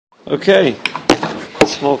Okay.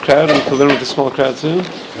 Small crowd. We can learn with the small crowd too.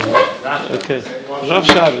 Okay. Rav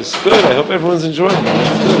Shabbos. Good. I hope everyone's enjoying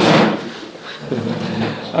it.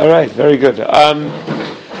 Good. All right. Very good.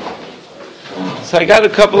 So I got a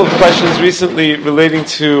couple of questions recently relating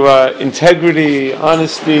to integrity,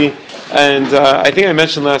 honesty, and I think I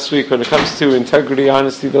mentioned last week when it comes to integrity,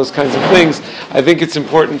 honesty, those kinds of things, I think it's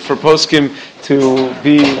important for poskim to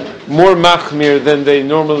be more machmir than they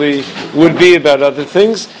normally would be about other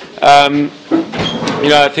things. I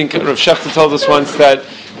think Rav Shefta told us once that,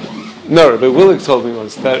 Rabbi Willig told me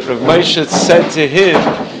once that Rav Moshe said to him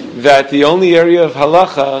that the only area of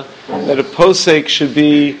halacha that a posek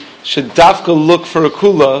should dafka look for a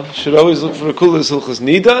kula, should always look for a kula is Hilchos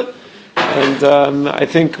Nida. And I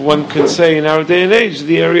think one could say in our day and age,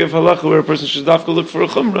 the area of halacha where a person should dafka look for a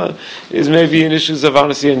chumrah is maybe in issues of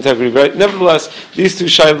honesty and integrity. But nevertheless, these two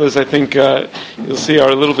shaylas, I think you'll see,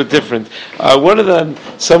 are a little bit different. One of them,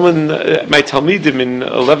 my talmidim in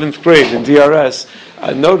 11th grade in DRS,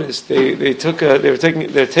 noticed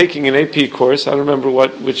they're taking an AP course. I don't remember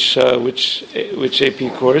which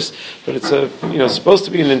AP course, but it's supposed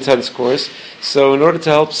to be an intense course. So in order to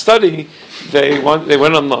help study, they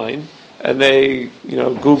went online and they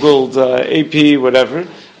Googled AP whatever,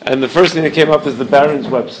 and the first thing that came up is the Barron's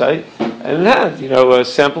website, and it had a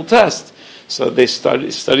sample test. So they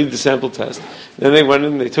studied the sample test. Then they went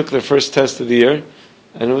in, they took their first test of the year,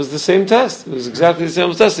 and it was the same test. It was exactly the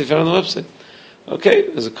same test they found on the website. Okay,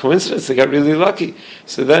 it was a coincidence. They got really lucky.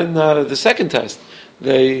 So then the second test,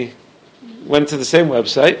 they went to the same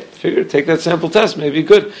website, figured take that sample test, maybe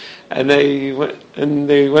good, and they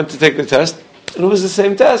went to take the test, and it was the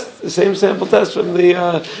same test, the same sample test from the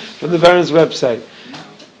Barron's website.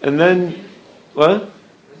 And then what?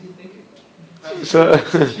 So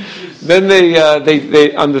then they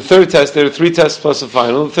on the third test, there are 3 tests plus a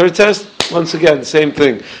final. The third test, once again, same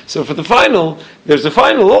thing. So for the final, there's a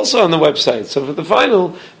final also on the website. So for the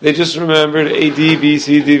final, they just remembered A, D, B,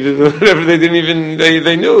 C, D, whatever. They didn't even,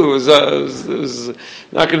 they knew it was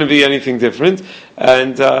not going to be anything different.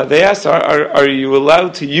 And they asked, are you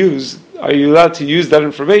allowed to use that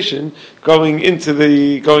information going into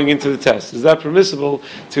the test? Is that permissible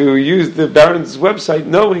to use the Barron's website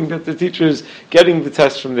knowing that the teacher is getting the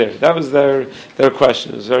test from there? That was their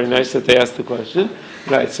question. It was very nice that they asked the question.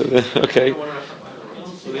 Right, so okay.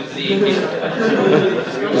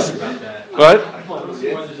 What?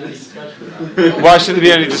 Why should there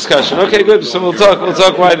be any discussion? Okay, good. So we'll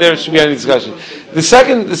talk why there should be any discussion. The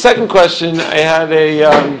second question, I had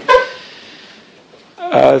a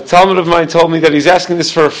Talmud of mine told me that he's asking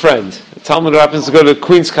this for a friend. A Talmud who happens to go to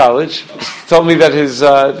Queen's College told me that his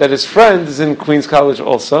friend is in Queen's College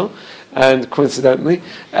also, and coincidentally,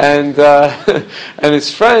 and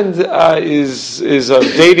his friend is of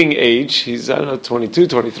dating age. He's 22,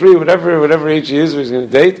 23, whatever age he is, where he's going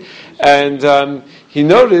to date, and he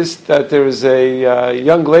noticed that there was a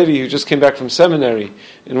young lady who just came back from seminary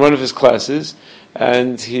in one of his classes.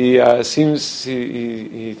 And he thinks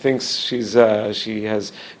she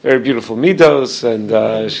has very beautiful midos,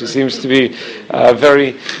 and she seems to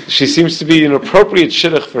be an appropriate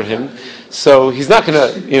shidduch for him. So he's not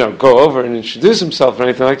going to go over and introduce himself or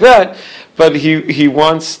anything like that, but he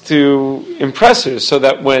wants to impress her so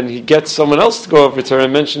that when he gets someone else to go over to her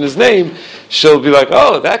and mention his name, she'll be like,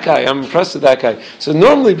 oh, that guy, I'm impressed with that guy. So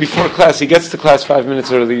normally before class, he gets to class 5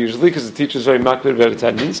 minutes early usually, because the teacher's very makbid about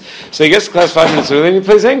attendance. So he gets to class 5 minutes early and he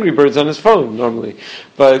plays Angry Birds on his phone normally.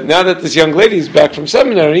 But now that this young lady is back from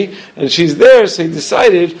seminary and she's there, so he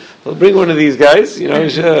decided, he'll bring one of these guys,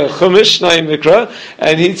 Chumash, Shnai Mikra,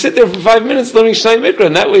 and he'd sit there for 5 minutes learning Shnai Mikra,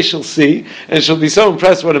 and that way she'll see, and she'll be so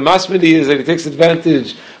impressed what a masmid he is that he takes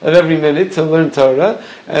advantage of every minute to learn Torah,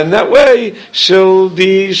 and that way she'll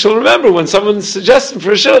remember when someone suggests him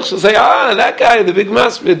for a shidduch, she'll say, that guy, the big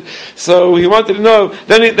masmid. So he wanted to know,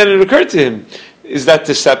 then it occurred to him, is that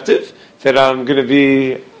deceptive? That I'm going to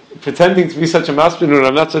be pretending to be such a masmid when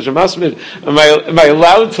I'm not such a masmid? Am I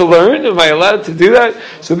allowed to learn? Am I allowed to do that?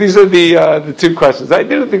 So these are the 2 questions. I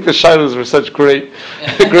didn't think the shilas were such great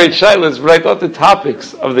shilas, but I thought the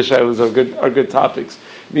topics of the shilas are good topics.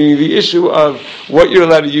 Meaning the issue of what you're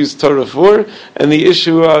allowed to use Torah for, and the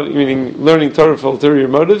issue of learning Torah for ulterior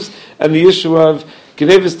motives, and the issue of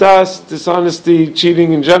Gnevus Das, dishonesty,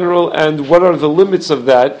 cheating in general, and what are the limits of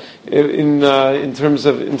that in terms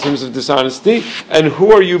of dishonesty, and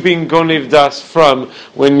who are you being Gonev Das from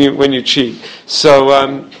when you cheat? So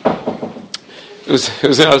I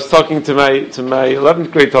was talking to my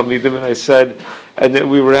 11th grade talmidim, and I said, and then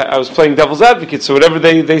I was playing devil's advocate. So whatever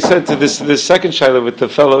they said to this second shaila with the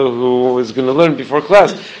fellow who was going to learn before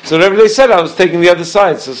class, so whatever they said, I was taking the other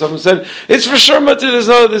side. So someone said, "It's for sure, but there's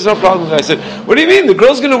no problem." I said, "What do you mean? The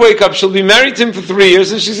girl's going to wake up. She'll be married to him for 3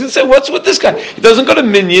 years, and she's going to say, what's with this guy? He doesn't go to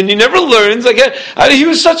Minyan. He never learns. He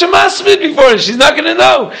was such a masmid before, and she's not going to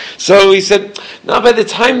know." So he said, "No, by the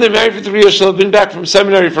time they're married for 3 years, she'll have been back from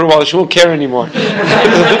seminary for a while. She won't care anymore."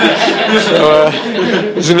 So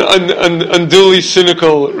it was an unduly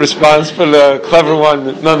cynical response, but a clever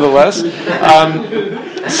one nonetheless.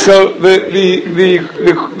 So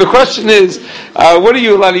the question is, what are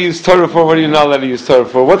you allowed to use Torah for? What are you not allowed to use Torah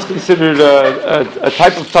for? What's considered a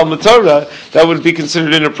type of Talmud Torah that would be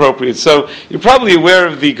considered inappropriate? So you're probably aware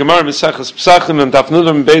of the Gemara Maseches Pesachim and Daf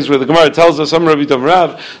Nudam Beis, where the Gemara tells us, "Amar Rabbi Dam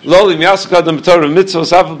Rav, Lo lim yasek adam b'Torah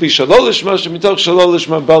mitzvos afal pi shalol lishma shemitoch shalol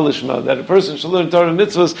lishma bal lishma." That a person should learn Torah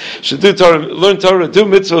mitzvos, should learn Torah, do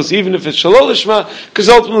mitzvos, even if it's shalol lishma, because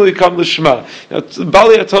ultimately come lishma. Now,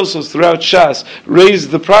 Bali Atosos throughout Shas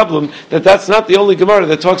raised the problem that that's not the only Gemara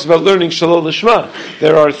that talks about learning shalol lishma.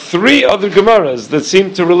 There are 3 other Gemaras that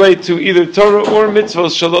seem to relate to either Torah or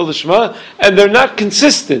mitzvos shalol lishma, and they're not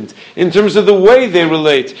consistent in terms of the way they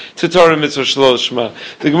relate to Torah mitzvah shalol lishma.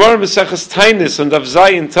 The Gemara Maseches Tainis and Daf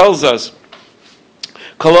Zayin tells us,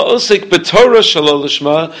 "Kala osik b'Torah shalol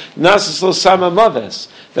lishma nasis lo sama maves."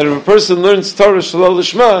 That if a person learns Torah Shalol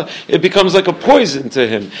Lishma, it becomes like a poison to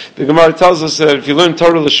him. The Gemara tells us that if you learn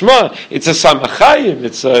Torah Lishma, it's a samachayim,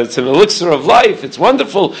 it's an elixir of life, it's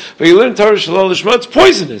wonderful. But you learn Torah Shalol Lishma, it's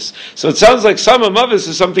poisonous. So it sounds like Sama Mavis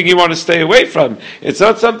is something you want to stay away from. It's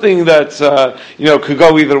not something that could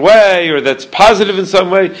go either way, or that's positive in some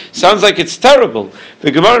way. Sounds like it's terrible.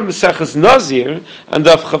 The Gemara Maseches Nazir and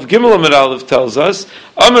Daf Chav Gimel Amud Aleph tells us,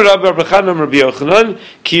 "Amar Rabbi Abachan Rabbi Yochanan,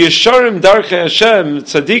 ki yesharim darchei Hashem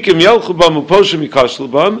tzadikim yelchu bam uposhim yikashlu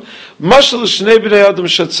bam, mashal shnei bnei adam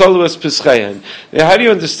shatzalu es pischeihen." How do you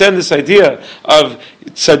understand this idea of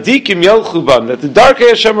tzadikim yelchu bam, that the darchei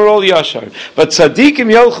Hashem are all yashar, but tzadikim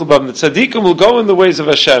yelchu bam, the tzadikim will go in the ways of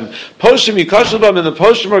Hashem, poshim yikashlu bam, and the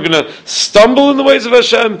poshim are going to stumble in the ways of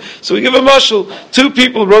Hashem? So we give a mashal: 2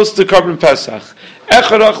 people roast the Korban Pesach.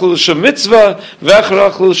 Mitzvah,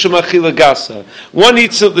 one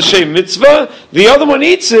eats it l'shem mitzvah, the other one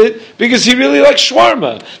eats it because he really likes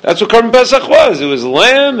shawarma. That's what Korban Pesach was. It was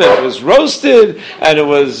lamb, and it was roasted, and it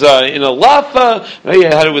was in a lafa. Right? You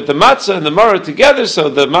had it with the matzah and the maror together, so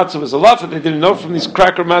the matzah was a lafa. They didn't know from these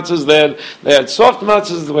cracker matzahs. They had soft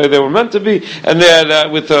matzahs the way they were meant to be, and they had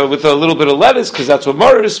with a little bit of lettuce, because that's what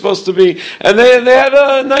maror is supposed to be, and they had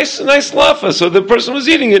a nice lafa. So the person was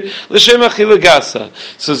eating it l'shem achila gasa.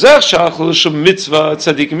 So zeh shach l'shem mitzvah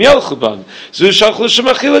tzadikim yelchu bam. Zeh shach l'shem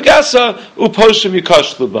achila gasa uposhim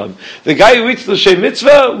yikashlu bam. The guy who eats l'shem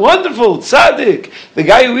mitzvah, wonderful, tzadik. The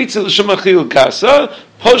guy who eats l'shem achila gasa,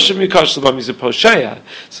 Poshim Yikashlu bam, he's a posheya.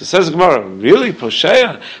 So says Gemara, really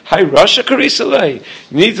posheya? Hi Rasha Karisalei.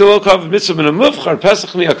 You need to look up mitzvah in a mufchar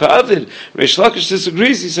Pesach miyakavid. Reish Lakish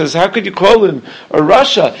disagrees. He says, how could you call him a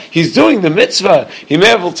Rasha? He's doing the mitzvah. He may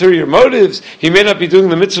have ulterior motives. He may not be doing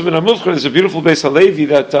the mitzvah in a mufchar. There's a beautiful Beis Halevi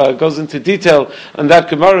that goes into detail on that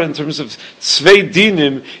Gemara in terms of tzvei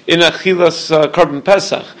dinim in achilas Korban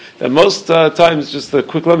Pesach. That most times, just the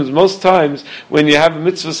quick lemons, most times when you have a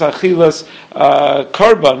mitzvah achilas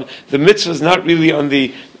korban, the mitzvah is not really on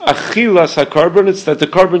the achilas hakorban, it's that the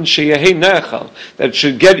korban sheyehei nechal, that it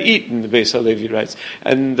should get eaten, the Beis Halevi writes.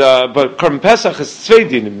 And but Korban Pesach is tzvei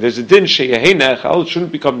dinim. There's a din sheyehei nechal, it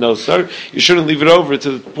shouldn't become nosar. You shouldn't leave it over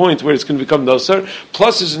to the point where it's going to become nosar.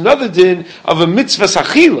 Plus there's another din of a mitzvah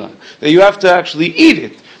achila, that you have to actually eat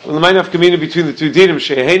it. Well, the minor community between the 2 dinim,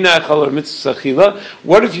 shehei nachal or mitzvah achila.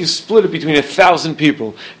 What if you split it between 1,000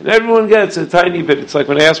 people and everyone gets a tiny bit? It's like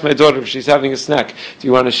when I ask my daughter if she's having a snack, do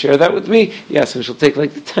you want to share that with me? Yes, and she'll take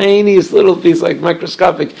like the tiniest little piece, like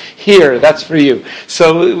microscopic. Here, that's for you.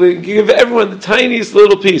 So we give everyone the tiniest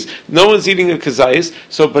little piece. No one's eating a kazayis.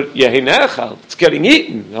 So, but yehei nachal, it's getting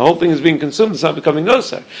eaten. The whole thing is being consumed. It's not becoming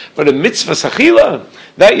nosar. But a mitzvah achila,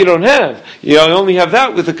 that you don't have. You only have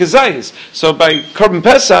that with the kazayis. So by Korban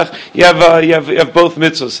Pesach, you have both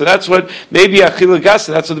mitzvahs. So that's what maybe achila gasa.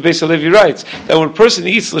 That's what the Beis Halevi writes. That when a person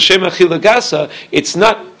eats l'shem achila gasa, it's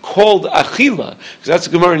not called achila, because that's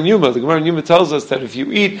the Gemara in Yuma. The Gemara in Yuma tells us that if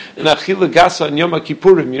you eat an achila gasa on Yom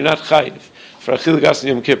Kippurim, you're not chayiv for achila gasa on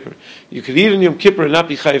Yom Kippur. You could eat on Yom Kippur and not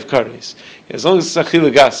be chayiv kares, as long as it's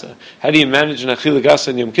achila gasa. How do you manage an achila gasa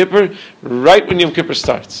on Yom Kippur? Right when Yom Kippur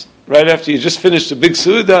starts. Right after you just finished a big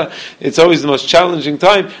Suda, it's always the most challenging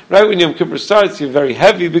time. Right when Yom Kippur starts, you're very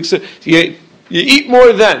heavy, big Suda. You eat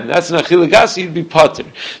more then. That's an achila gasi, you'd be pater.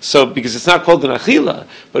 So, because it's not called an achila,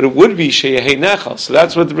 but it would be sheyehei nechal. So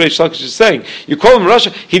that's what the Reish Lakish is saying. You call him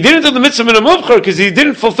Rasha. He didn't do the mitzvah in a muvchar because he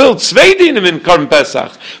didn't fulfill tzvei dinim in Karm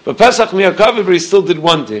Pesach. But Pesach miyakav, but he still did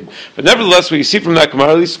one din. But nevertheless, what you see from that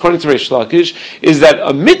Gemara, at least according to Reish Lakish, is that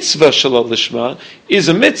a mitzvah shalol lishma is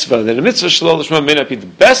a mitzvah. That a mitzvah shalol lishma may not be the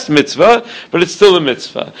best mitzvah, but it's still a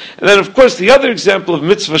mitzvah. And then, of course, the other example of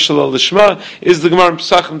mitzvah shalol lishma is the Gemara in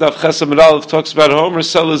Pesachim Daf Chesam Aleph talks about Homer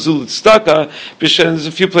Sela Zul Tzedakah. There's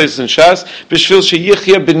a few places in Shas. Bishvil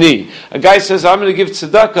sheyichya b'ni. A guy says, I'm going to give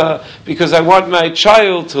tzedakah because I want my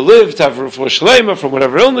child to live, to have refuah shlema from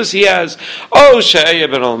whatever illness he has. Oh, she'eya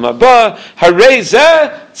ben olam haba, harei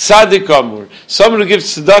zeh tzaddik amur. Someone who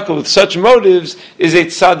gives tzedakah with such motives is a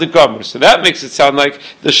tzaddik amur. So that makes it sound like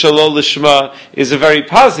the shalol lishma is a very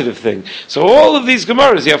positive thing. So all of these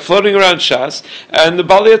Gemaras you have floating around Shas, and the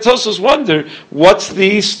Balei Tosos wonder, what's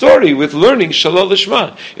the story with learning shalol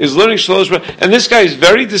lishma? Is learning shalol lishma, and this guy is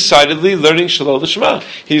very decidedly learning shalol lishma.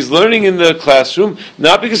 He's learning in the classroom,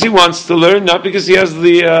 not because he wants to learn, not because he has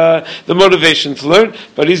the motivation to learn,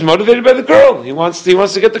 but he's motivated by the girl. He wants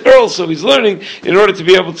to get the girl, so he's learning in order to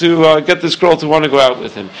be able to get this girl to want to go out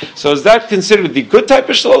with him. So is that considered the good type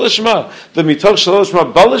of shalol lishma, the mitoch shalol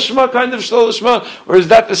lishma, bal lishma kind of shalol lishma, or is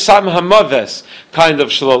that the sam hamaves kind of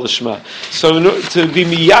shalol lishma? So to be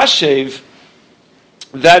miyashev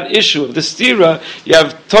that issue of the stira, you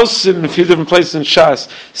have Tosafos in a few different places in Shas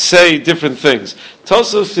say different things.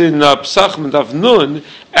 Tosafos in Pesachim Daf Nun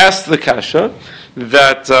asked the kasha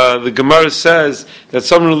that the Gemara says that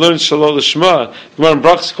someone who learns Shalol Lishma, Gemara in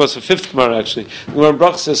Brachos, of course, the fifth Gemara actually, Gemara in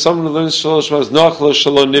Brachos says someone who learns Shalol Lishma is Noach Lo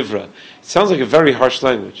Shalol Nivra. It sounds like a very harsh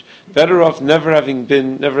language. Better off never having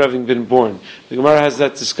been born. The Gemara has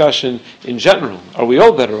that discussion in general. Are we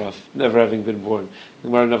all better off never having been born? The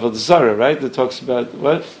Gemara in Avodah Zarah, right? That talks about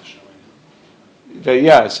what?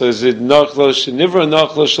 So is it Noach Lo Nivra,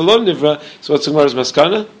 Noach Lo Shalol Nivra? So what's the Gemara's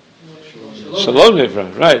maskana? Shalom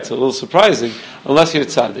Nivra, right? It's a little surprising, unless you're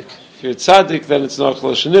tzaddik. If you're a tzaddik, then it's not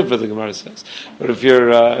Chol Shenivra, the Gemara says. But if you're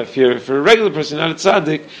a regular person, not a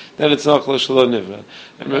tzaddik, then it's not Chol Shalom Nivra.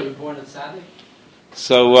 Are you born a tzaddik?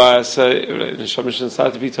 So Shamash and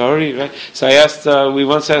Tzaddik to be Tahori, right? So I asked. We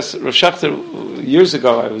once asked Rav Shachter years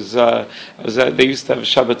ago. I was they used to have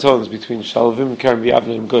Shabbatons between Shalvim and Kerem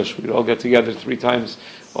B'Yavne and Gush. We'd all get together 3 times.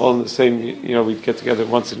 All in the same, we'd get together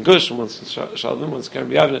once in Gush, and once in Shalvim, once in Kerem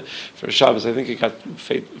B'Yavne for Shabbos. I think it got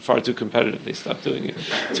far too competitive. They stopped doing it.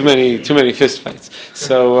 Too many fist fights.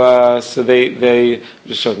 So they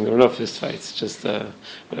just joking. There were no fist fights. Just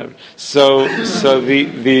whatever. So the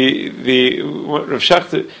Rav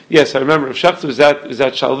Shachter. Yes, I remember Rav Shachter was at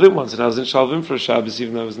Shalvim once, and I was in Shalvim for Shabbos,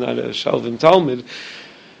 even though I was not a Shalvim Talmud.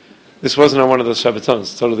 This wasn't on one of those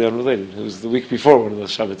Shabbatons, totally unrelated. It was the week before one of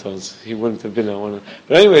those Shabbatons. He wouldn't have been on one of.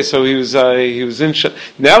 But anyway, so he was in.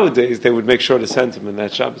 Nowadays they would make sure to send him in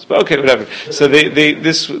that Shabbos. But okay, whatever. So he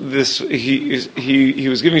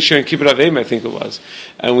was giving Shir and Kibbut Aveim, I think it was,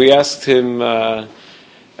 and we asked him,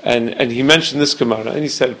 and he mentioned this Gemara, and he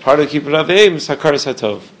said part of Kibbut Aveim is Hakaras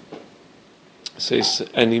Hatov. So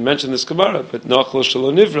and he mentioned this Gemara, but Noach Lo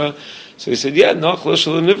Shalom Nivra. So he said, yeah, Noach Lo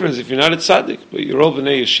Shalom Nivra is if you're not a tzaddik, but you're all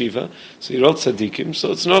b'nei yeshiva, so you're all tzaddikim,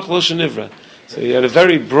 so it's Noach Lo Shalom Nivra. So he had a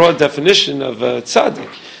very broad definition of tzaddik,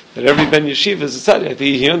 that every ben yeshiva is a tzaddik. I think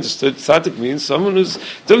he understood tzaddik means someone who's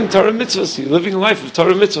doing Torah mitzvahs, you're living a life of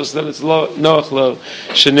Torah mitzvahs, then it's Noach Lo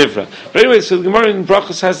Shalom Nivra. But anyway, so the Gemara in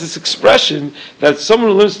Brachos has this expression that someone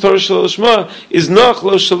who learns Torah Shalom Lishma is Noach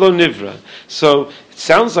Lo Shalom Nivra. So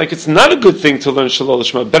sounds like it's not a good thing to learn Shalol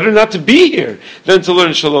Lishma. Better not to be here than to learn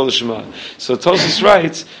Shalol Lishma. So Tosfos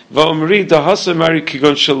writes, "Va'omri dahasa mari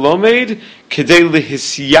kigon shalomed kedei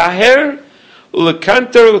lehisyaher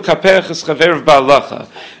ulekanter ulekapech eschaver ba'alacha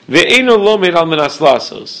ve'eno lomed al menas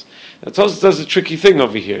lasos." Now Tosfos does a tricky thing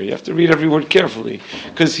over here. You have to read every word carefully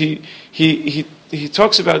because he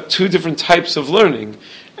talks about 2 different types of learning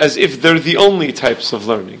as if they're the only types of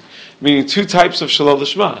learning. Meaning 2 types of Shalol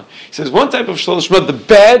Lishma. He says one type of Shalol Lishma, the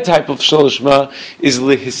bad type of Shalol Lishma, is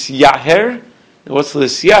Lehisyaher. Now what's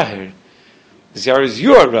Lehisyaher? Lehisyaher is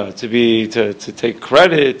Yura, to take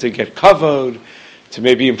credit, to get kavod, to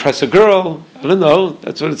maybe impress a girl. I don't know,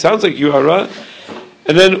 that's what it sounds like, Yura.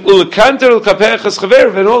 And then Ulekanter Ulkapech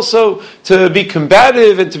Eschaver, and also to be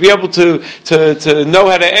combative and to be able to know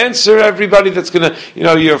how to answer everybody that's going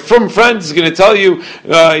to, your frum friend is going to tell you,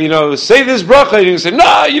 say this bracha, and you say,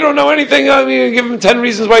 no, you don't know anything. I mean, give them 10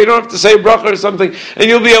 reasons why you don't have to say bracha or something, and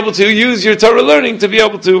you'll be able to use your Torah learning to be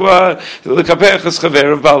able to Ulkapech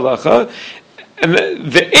Eschaver of Ba'alacha. And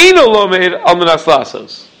the Eino Lomed Al Manas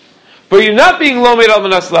Lasos. But you're not being Lomed Al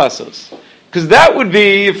Manas Lasos. Because that would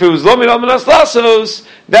be, if it was Lomid Almanas Lasos,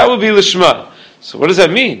 that would be Lishma. So what does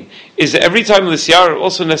that mean? Is every time Lisyar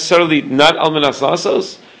also necessarily not Almanas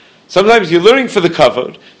Lasos? Sometimes you're learning for the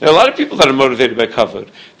kavod. There are a lot of people that are motivated by kavod.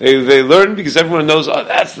 They learn because everyone knows,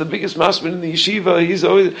 that's the biggest masman in the yeshiva. He's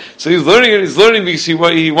learning because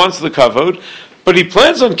he wants the kavod. But he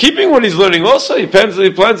plans on keeping what he's learning also. He plans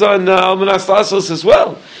on Almanas Lasos as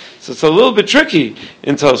well. So it's a little bit tricky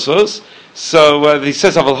in Tosos. So he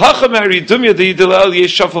says, "Aval hachamari dumya deidel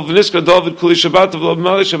yesh shafal v'niskar David kuli Shabbat v'lo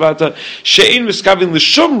Shabbat she'in miskavin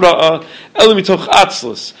l'shum ra'a el mitoch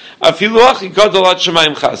atzlus afilu achi gadol ad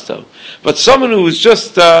shemayim chasto." But someone who's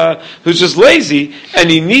just lazy and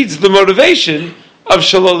he needs the motivation of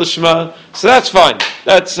shalol lishma, so that's fine.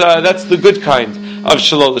 That's the good kind of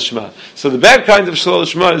shalol lishma. So the bad kind of shalol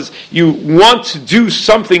lishma is you want to do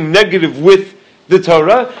something negative with the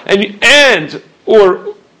Torah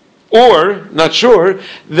or not sure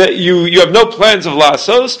that you have no plans of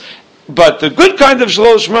lasos, but the good kind of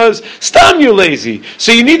shalosh shema is stam, you're lazy.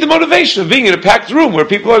 So you need the motivation of being in a packed room where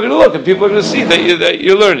people are going to look and people are going to see that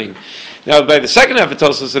you're learning. Now, by the second half of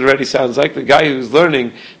Tosfos, it already sounds like the guy who's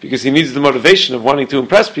learning because he needs the motivation of wanting to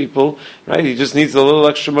impress people, right? He just needs a little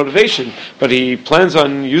extra motivation, but he plans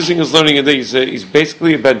on using his learning, and he's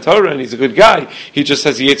basically a Ben Torah, and he's a good guy. He just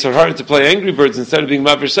has the Yetzer Hara to play Angry Birds instead of being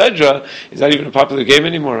Maver Sedra. Is that even a popular game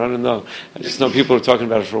anymore? I don't know. I just know people are talking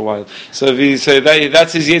about it for a while. So if he say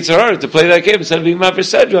that's his Yetzer Hara, to play that game instead of being Maver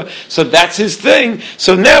Sedra, so that's his thing.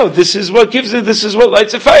 So now this is what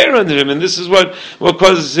lights a fire under him, and this is what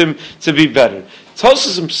causes him to be better.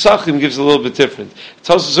 Tosfos in Pesachim gives a little bit different.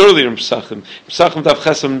 Tosfos earlier in Pesachim Daf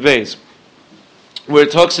Chesam Beis, where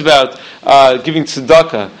it talks about giving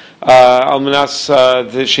tzedakah, almanas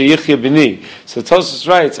the sheyichya b'ni. So Tosfos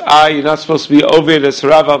writes, you're not supposed to be oved as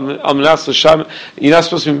Rav almanas l'sham. You're not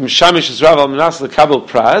supposed to be mishamish as Rav almanas l'kabel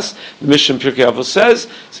pras. The Mishnah Pirkei Avos says.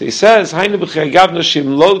 So he says, Haynu b'chei gavna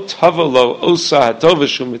shim lo tava lo osa hatova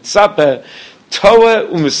shum mitzapeh. Toa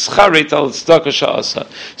u'mischaret al tzedakah sha'asa.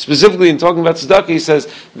 Specifically, in talking about tzedakah, he says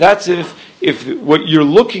that's if what you're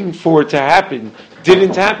looking for to happen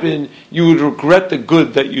didn't happen, you would regret the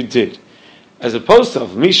good that you did, as opposed to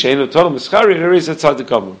misheinu toa mischaret, there is a tzaddik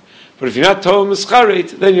gamur. But if you're not Torah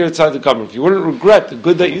Mischaret, then you're a Tzaddik Gamur. If you wouldn't regret the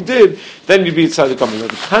good that you did, then you'd be a Tzaddik Gamur. Now,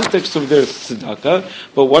 the context of there is Tzedakah,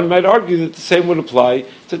 but one might argue that the same would apply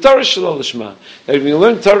to Torah Shalol Lishma. That if you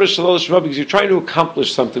learn Torah Shalol Lishma because you're trying to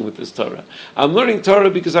accomplish something with this Torah. I'm learning Torah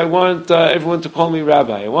because I want everyone to call me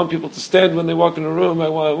Rabbi. I want people to stand when they walk in a room.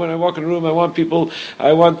 When I walk in a room, I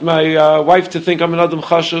want my wife to think I'm an Adam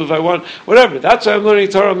Chashuv. I want whatever. That's why I'm learning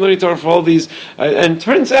Torah. I'm learning Torah for all these. And it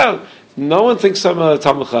turns out, no one thinks I'm a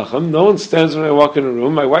Talmid Chacham. No one stands when I walk in a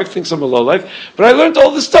room. My wife thinks I'm a lowlife. But I learned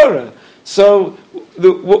all this Torah. So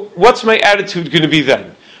what's my attitude going to be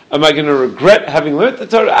then? Am I going to regret having learned the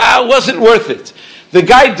Torah? It wasn't worth it. The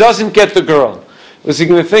guy doesn't get the girl. Was he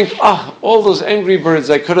going to think, all those Angry Birds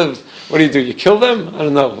I could have... What do? You kill them? I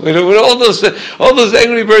don't know. With all those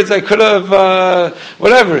Angry Birds I could have,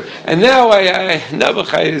 whatever. And now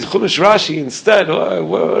Chumash Rashi instead.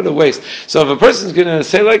 What a waste. So if a person's going to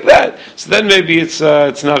say like that, so then maybe it's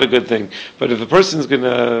not a good thing. But if a person's going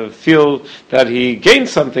to feel that he gained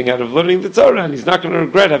something out of learning the Torah and he's not going to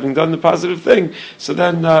regret having done the positive thing, so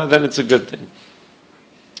then it's a good thing.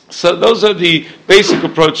 So those are the basic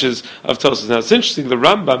approaches of Tosfos. Now it's interesting, the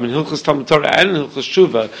Rambam in Hilchos Talmud Torah and in Hilchos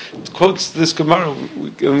Shuvah quotes this Gemara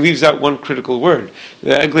and leaves out one critical word. The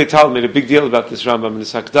Eglei Tal made a big deal about this Rambam in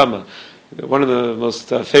his Hakdama. One of the most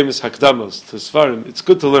famous Hakdamos to Sfarim. It's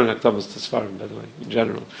good to learn Hakdamos to Sfarim, by the way, in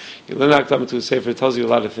general. You learn Hakdama to a Sefer, it tells you a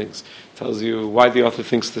lot of things. It tells you why the author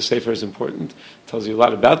thinks the Sefer is important. It tells you a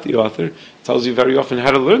lot about the author. It tells you very often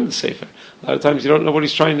how to learn the Sefer. A lot of times you don't know what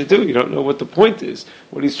he's trying to do. You don't know what the point is,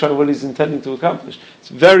 what he's intending to accomplish. It's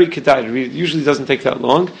very kedai to read. It usually doesn't take that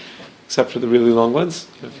long, except for the really long ones.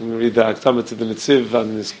 If you read the Hakdama to the Netziv on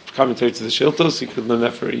his commentary to the Shiltos, you could learn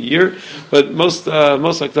that for a year. But most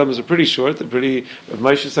Hakdamas are pretty short. They're pretty.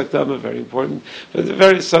 Maishes Hakdama, very important. But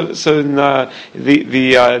very so in the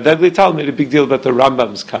Eglei Tal made a big deal about the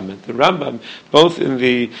Rambam's comment. The Rambam, both in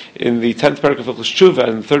the 10th parak of Hilchos Shuvah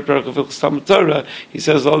and the 3rd parak of Hilchos Talmud Torah, he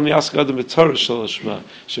says Al mi'ask adam b'Torah shalosh shema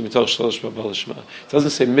shemitoch shalosh shema b'al shema. It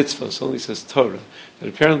doesn't say mitzvahs, it only says Torah. That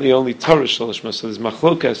apparently only Torah shalosh shema. So there's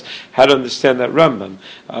machlokas how to understand that Rambam.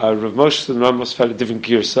 Rav Moshe said the Rambam must have had a different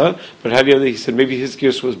girsa, but he said maybe his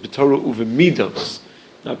girsa was b'Torah uvemidos.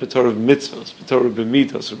 not b'Torah of mitzvos, b'Torah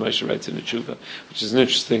b'midos, Rav Moshe writes in the Tshuva, which is an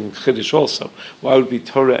interesting chiddush also. Why would it be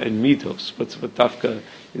Torah and midos? What Dafka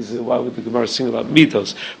is? Why would the Gemara sing about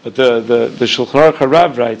midos? But the Shulchan Aruch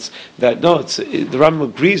Harav writes that no, the Rambam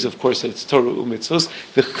agrees, of course, that it's Torah u'mitzvos.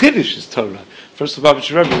 The chiddush is Torah. First of all,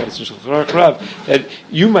 Rebbe writes in Shulchan Aruch Harav that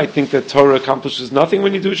you might think that Torah accomplishes nothing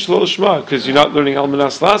when you do it Shalol Lishma because you're not learning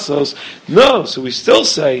Almanas Lasos. No, so we still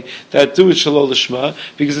say that do it Shalol Lishma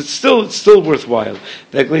because it's still worthwhile.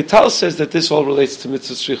 The Gleital says that this all relates to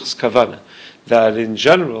Mitzvah Shrichas Kavana. That in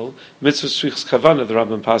general, Mitzvah Shrichas Kavana, the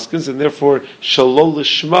Rambam Paskins, and therefore Shalol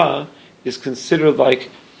Lishma is considered like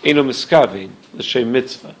Eino Miskavein, L'Shem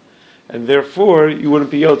Mitzvah. And therefore, you wouldn't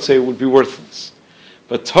be able to say it would be worthless.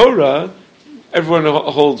 But Torah, everyone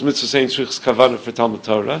holds mitzvah saying shrichas kavana for Talmud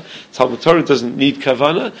Torah. Talmud Torah doesn't need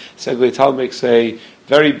kavana. Seglei Tal makes a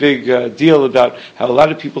very big deal about how a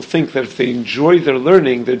lot of people think that if they enjoy their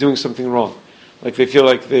learning, they're doing something wrong. Like they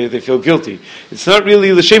feel guilty. It's not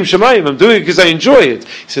really l'shem shamayim. I'm doing it because I enjoy it.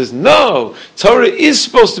 He says, no, Torah is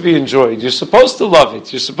supposed to be enjoyed. You're supposed to love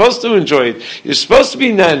it. You're supposed to enjoy it. You're supposed to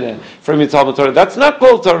be nana from your Talmud Torah. That's not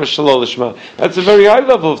called Torah Shalol Lishma. That's a very high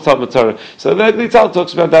level of Talmud Torah. So that Lital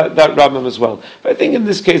talks about that Rambam as well. But I think in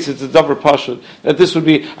this case it's a davar pashut that this would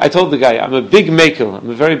be. I told the guy, I'm a big makel. I'm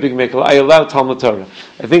a very big makel. I allow Talmud Torah.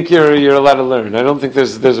 I think you're allowed to learn. I don't think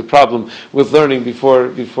there's a problem with learning before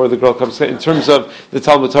the girl comes in terms of the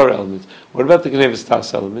Talmud Torah element. What about the Gnevus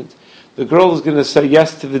Das element? The girl is going to say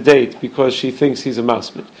yes to the date because she thinks he's a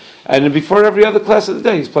masmid. And before every other class of the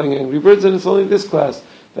day, he's playing Angry Birds, and it's only this class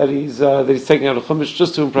that he's taking out a chumash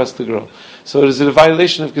just to impress the girl. So is it a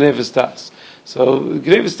violation of Gnevus Das? So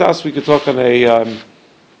Gnevus Das we could talk on a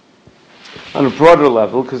broader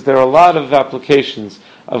level because there are a lot of applications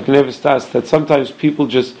of Gnevus Das that sometimes people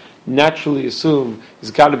just naturally assume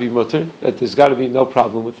there's got to be mutter, that there's got to be no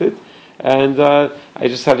problem with it. And I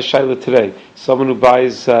just had a shayla today. Someone who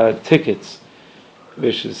buys tickets,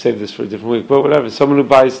 we should save this for a different week, but whatever. Someone who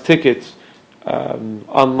buys tickets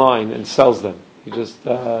online and sells them. He just,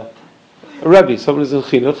 a Rebbe, someone who's in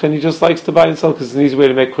Chinuch, and he just likes to buy and sell because it's an easy way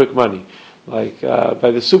to make quick money. Like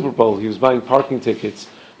by the Super Bowl, he was buying parking tickets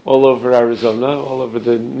all over Arizona, all over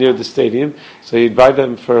near the stadium. So he'd buy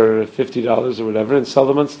them for $50 or whatever and sell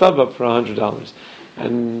them on StubHub for $100.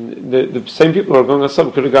 And the same people who are going on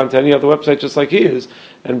StubHub could have gone to any other website just like he is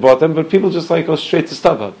and bought them, but people just go straight to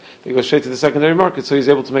StubHub. They go straight to the secondary market, so he's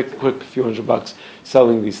able to make the quick few $100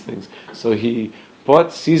 selling these things. So he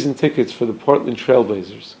bought season tickets for the Portland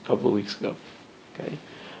Trailblazers a couple of weeks ago. Okay,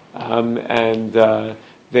 and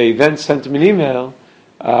they then sent him an email,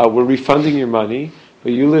 we're refunding your money,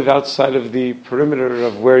 but you live outside of the perimeter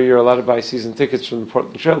of where you're allowed to buy season tickets from the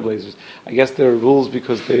Portland Trailblazers. I guess there are rules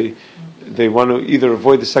because they want to either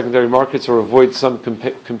avoid the secondary markets or avoid some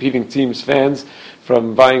competing teams' fans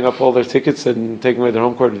from buying up all their tickets and taking away their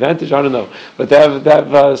home court advantage. I don't know, but they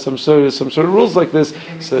have some sort of rules like this.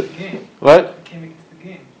 So, what?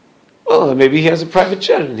 Well, maybe he has a private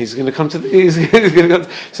jet and he's going to come to the. He's going to come.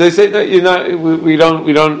 So they say no, you're not.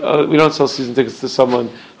 We don't sell season tickets to someone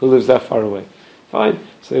who lives that far away. Fine.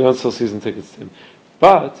 So they don't sell season tickets to him,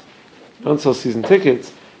 but don't sell season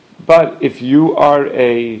tickets. But if you are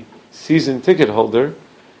a season ticket holder,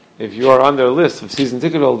 if you are on their list of season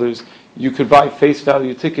ticket holders, you could buy face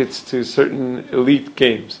value tickets to certain elite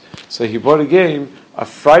games. So he bought a game, a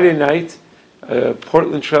Friday night,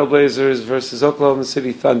 Portland Trailblazers versus Oklahoma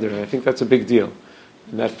City Thunder. I think that's a big deal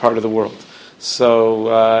in that part of the world. So,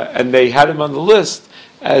 and they had him on the list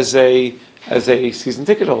as a season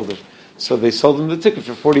ticket holder. So they sold him the ticket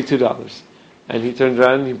for $42. And he turned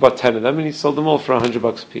around and he bought 10 of them and he sold them all for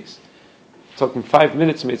 $100 a piece. Talking 5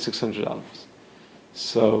 minutes, made $600.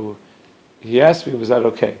 So he asked me, was that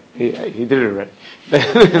okay? He did it already.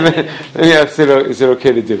 Then he asked, is it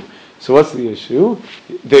okay to do? So what's the issue?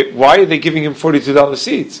 Why are they giving him $42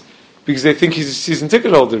 seats? Because they think he's a season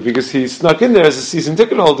ticket holder, because he snuck in there as a season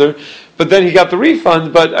ticket holder, but then he got the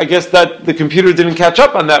refund, but I guess that the computer didn't catch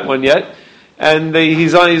up on that one yet, and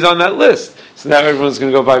he's on that list. So now everyone's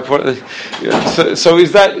going to go buy Portland.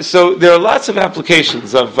 So there are lots of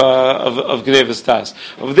applications of Gnevus Das.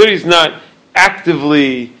 Over there, he's not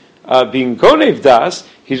actively being Gonev Das.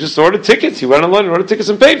 He just ordered tickets. He went online and ordered tickets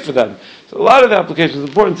and paid for them. So a lot of applications. It's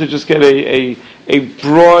important to just get a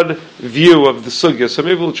broad view of the sugya. So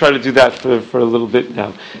maybe we'll try to do that for a little bit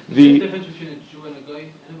now. The difference between a Jew and a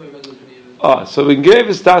guy. So in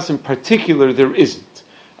Gnevus Das in particular, there isn't.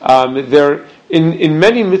 In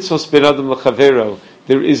many mitzvos ben adam lechavero,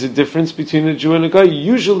 there is a difference between a Jew and a guy.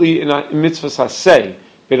 Usually in mitzvos hasei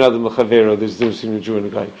ben adam lechavero, there's a difference between a Jew and a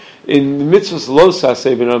guy. In mitzvos lo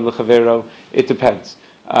sasei ben adam lechavero, it depends.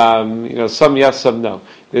 Some yes, some no.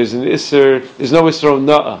 There's no Isser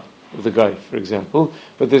Na'ah of the guy, for example,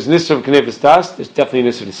 but there's an Isser of Gnevas Das, there's definitely an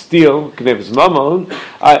Isser to steal, Gnevas Mammon.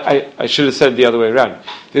 I should have said it the other way around.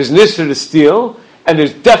 There's an Isser to steal, and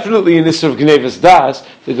there's definitely an Isser of Gnevas Das.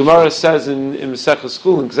 The Gemara says in Masechah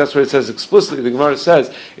Schulin, because that's what it says explicitly, the Gemara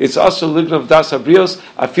says, it's also Lignav Das Abrios,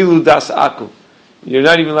 Afilu Das Akum. You're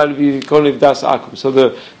not even allowed to be Konev Das Akum. So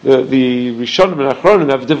the Rishonim and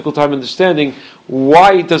Achronim have a difficult time understanding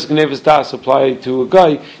why does Gnevas Das apply to a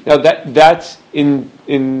guy. Now that's in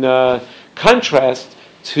contrast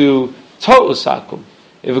to To'us Akum.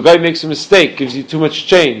 If a guy makes a mistake, gives you too much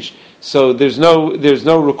change, so there's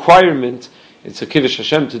no requirement. It's a Kiddush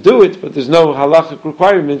Hashem to do it, but there's no halachic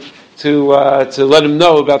requirement to let him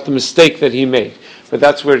know about the mistake that he made. But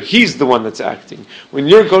that's where he's the one that's acting. When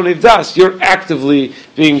you're Gonev Das, you're actively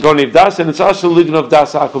being Gonev Das, and it's also Lignav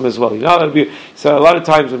Das Akum as well. So a lot of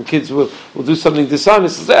times when kids will do something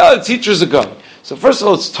dishonest, they'll say, the teacher's a guy. So first of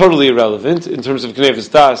all, it's totally irrelevant in terms of Gnevas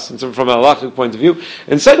Das, from a halachic point of view.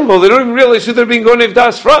 And second of all, they don't even realize who they're being Gonev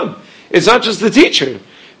Das from. It's not just the teacher.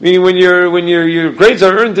 Meaning when your grades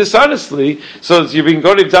are earned dishonestly, so you're being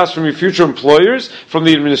Gonev Das from your future employers, from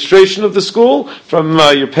the administration of the school, from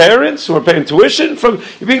your parents who are paying tuition,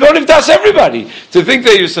 you're being Gonev Das everybody. To think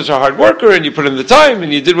that you're such a hard worker and you put in the time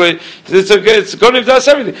and you did it's Gonev Das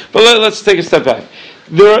everything. But let's take a step back.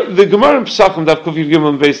 The Gemara in Pesachim Daf Kuf Yud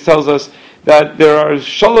Gimel Beis tells us that there are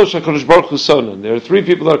Shalosh HaKadosh Baruch Hu Sonan. There are 3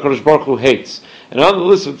 people that HaKadosh Baruch Hu hates. And on the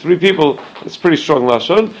list of 3 people, that's pretty strong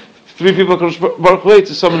Lashon, 3 people HaKadosh Baruch Hu hates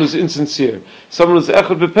is someone who's insincere, someone who's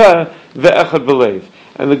Echad B'peh, Ve'echad B'leiv.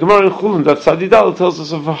 And the Gemara in Chulin, that Tzadidal tells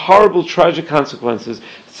us of horrible, tragic consequences.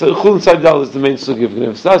 So Chulin Tzadidal is the main sugi of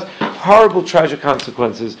Gnevas Das. Horrible, tragic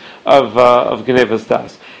consequences of Gnevas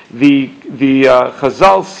Das. The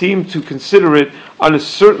Chazal seem to consider it on a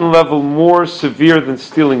certain level more severe than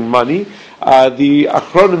stealing money. The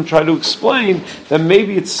Achronim try to explain that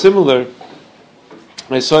maybe it's similar.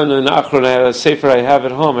 I saw in an Achron, a sefer I have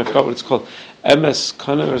at home, I forgot what it's called, MS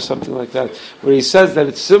Kana or something like that, where he says that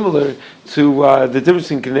it's similar to the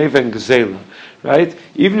difference in Geneva and Gezela. Right?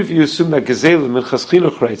 Even if you assume that Gezela, Minchas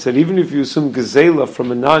Chinuch writes that even if you assume Gezela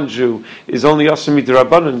from a non-Jew is only Asur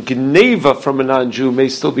Midrabanan, Geneva from a non-Jew may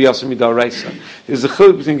still be Asur Midaraisa. There's a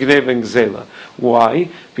chiluk between Geneva and Gezela. Why?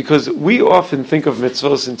 Because we often think of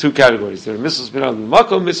mitzvahs in 2 categories. There are mitzvahs b'nadam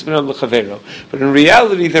l'makom, mitzvahs b'nadam l'chavero. But in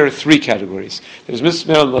reality, there are 3 categories. There's mitzvahs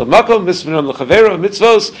b'nadam l'makom, mitzvahs b'nadam l'chavero,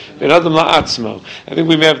 mitzvahs b'nadam la'atzmo. I think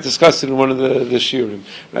we may have discussed it in one of the shiurim.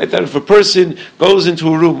 Right? That if a person goes into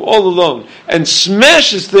a room all alone and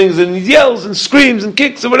smashes things and yells and screams and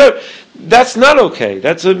kicks and whatever, that's not okay.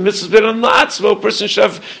 That's a mitzvah b'nadam la'atzmo. A person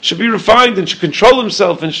should be refined and should control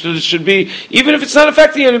himself and should be, even if it's not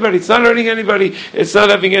affecting anybody, it's not hurting anybody, it's not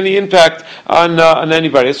having any impact on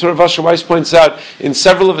anybody. That's what Rav Asher Weiss points out in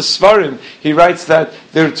several of his svarim. He writes that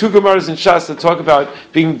there are 2 Gemaras in Shas that talk about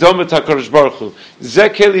being Domet HaKadosh Baruch Hu.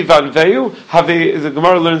 Zekeli Van Veyu, the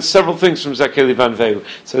Gemara learns several things from Zekeli Van Veyu. It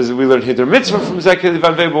says that we learn Hider Mitzvah from Zekeli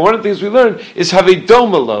Van Veyu, but one of the things we learn is have a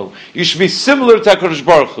Domelo. You should be similar to HaKadosh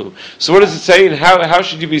Baruch Hu. So what does it say, and how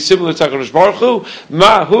should you be similar to HaKadosh Baruch Hu?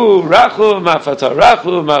 Mahu Rachu, Mafata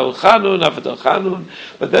Rachu, Mahu Chanun, Mafata Chanun.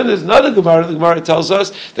 But then there's another Gemara, the Gemara tells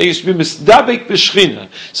us that you should be Misdabik B'Shchina.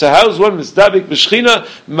 So how is one Misdabik B'Shchina?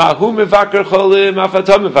 Mahu Mevaker Cholim,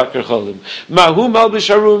 Mahu Malbish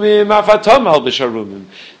Harumim, Mafatam Malbish Harumim.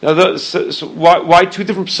 Now, so why 2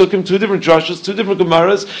 different psukim, 2 different drashas, 2 different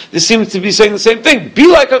gemaras? They seem to be saying the same thing. Be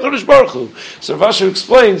like HaKadosh Baruch Hu. So Rav Asher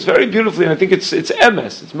explains very beautifully, and I think it's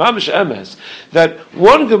emes, it's mamish emes, that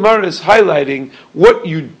one gemara is highlighting what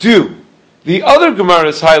you do, the other gemara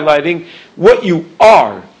is highlighting what you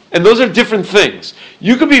are. And those are different things.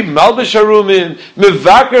 You could be Malbish Harumim,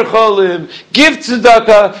 Mevaker Cholim, give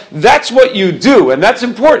tzedakah. That's what you do, and that's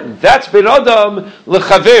important. That's Ben Adam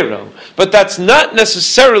L'Chavero. But that's not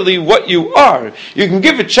necessarily what you are. You can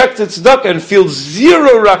give a check to tzedakah and feel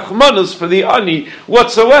 0 rachmanos for the ani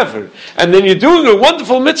whatsoever. And then you're doing a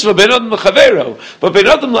wonderful mitzvah, Ben Adam L'Chavero. But Ben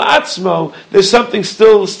Adam L'Atzmo, there's something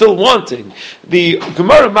still wanting. The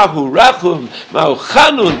Gemara Mahu Rachum, Mahu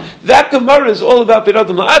Chanun, that Gemara is all about Ben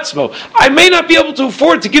Adam L'Atzmo. I may not be able to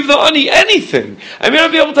afford to give the ani anything. I may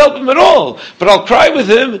not be able to help him at all. But I'll cry with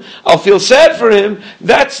him. I'll feel sad for him.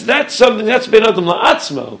 That's something. That's ben adam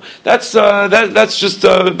la'atzmo. That's just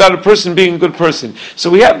about a person being a good person. So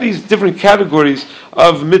we have these different categories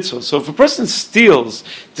of mitzvah. So if a person steals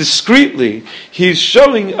discreetly, he's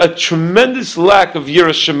showing a tremendous lack of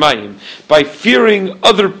yiras shamayim by fearing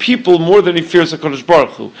other people more than he fears HaKadosh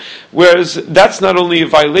Baruch Hu. Whereas that's not only a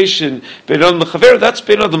violation bein adam l'chaver, that's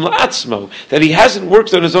bein adam la'atzmo, that he hasn't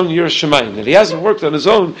worked on his own yiras shamayim, that he hasn't worked on his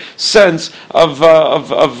own sense of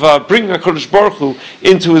bringing HaKadosh Baruch Hu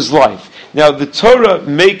into his life. Now, the Torah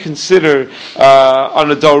may consider,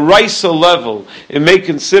 on a Doraisa level, it may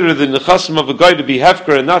consider the Nechasim of a guy to be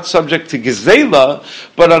Hefker and not subject to Gezela,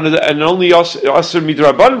 but and only Aser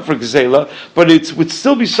Midrabanan for Gezela, but it would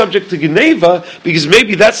still be subject to Geneva, because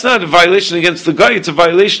maybe that's not a violation against the guy, it's a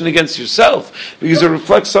violation against yourself, because it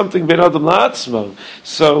reflects something Ben Adam La'atzmo.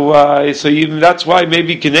 So even that's why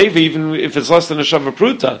maybe Geneva, even if it's less than a Shava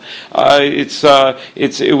Pruta,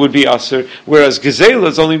 it would be Aser, whereas Gezela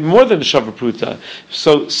is only more than a Shava Pruta.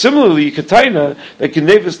 So similarly, Kataina, that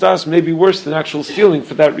Genevas Das may be worse than actual stealing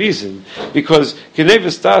for that reason, because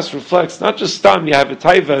Genevas Das reflects not just Stam, you have a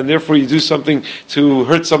taiva, and therefore you do something to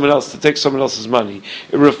hurt someone else, to take someone else's money.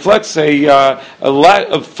 It reflects a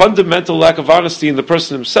fundamental lack of honesty in the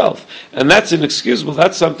person himself, and that's inexcusable.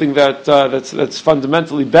 That's something that's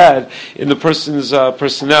fundamentally bad in the person's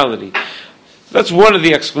personality. That's one of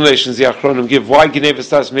the explanations the Achronim give why Genevas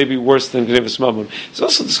Das may be worse than Genevas Mammon. There's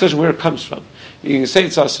also a discussion where it comes from. You can say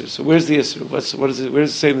it's Asr, so where's the Isr? What is it? Where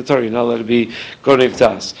does it say in the Torah? You're not allowed to be Genev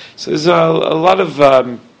Das. So there's a lot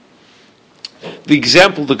of the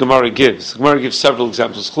example the Gemara gives. The Gemara gives several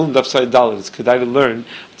examples. Chulun Daf Side Dalet. It's kedai to learn.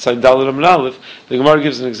 Side Dalet Amud Aleph. The Gemara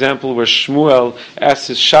gives an example where Shmuel asked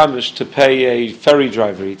his shamish to pay a ferry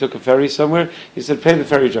driver. He took a ferry somewhere. He said, "Pay the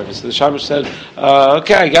ferry driver." So the shamish said,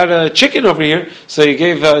 "Okay, I got a chicken over here." So he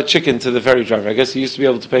gave a chicken to the ferry driver. I guess he used to be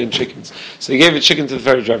able to pay in chickens. So he gave a chicken to the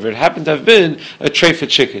ferry driver. It happened to have been a treifa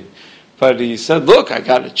chicken. But he said, "Look, I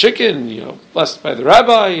got a chicken, blessed by the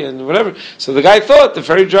rabbi and whatever." So the guy thought the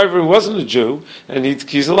ferry driver who wasn't a Jew, and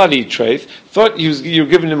he's allowed to eat treif, thought you were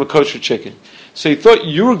giving him a kosher chicken. So he thought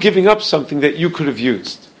you were giving up something that you could have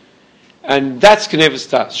used. And that's Genevas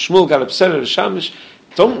Das. Shmuel got upset at a shamish.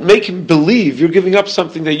 Don't make him believe you're giving up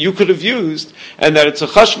something that you could have used, and that it's a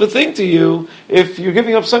chashva thing to you if you're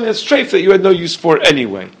giving up something that's treif that you had no use for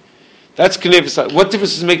anyway. That's Genevas Das. What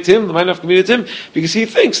difference does it make to him? The mind of community to him, because he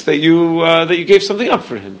thinks that you gave something up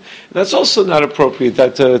for him. And that's also not appropriate.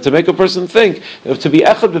 That to make a person think, to be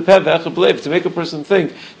echad b'peh ve'echad b'lev, to make a person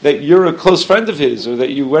think that you're a close friend of his or that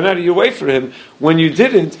you went out of your way for him when you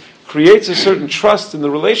didn't, creates a certain trust in the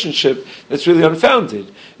relationship that's really unfounded.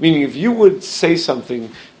 Meaning, if you would say something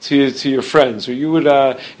to your friends, or you would,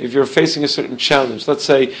 if you're facing a certain challenge, let's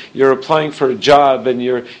say you're applying for a job and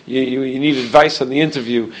you need advice on the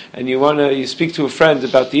interview, and you speak to a friend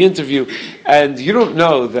about the interview, and you don't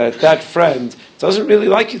know that friend doesn't really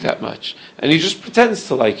like you that much, and he just pretends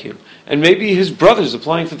to like you, and maybe his brother's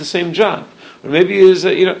applying for the same job. Or maybe so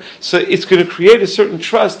it's going to create a certain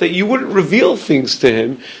trust that you wouldn't reveal things to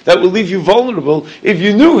him that will leave you vulnerable if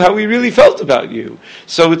you knew how he really felt about you.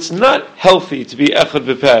 So it's not healthy to be echad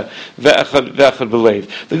b'peh ve'echad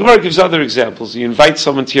b'leiv. The Gemara gives other examples. You invite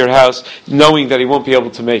someone to your house knowing that he won't be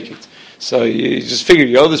able to make it. So you just figure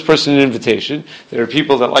you owe this person an invitation. There are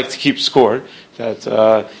people that like to keep score.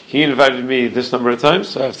 That he invited me this number of times,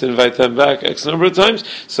 so I have to invite them back X number of times.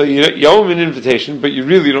 So you owe him an invitation, but you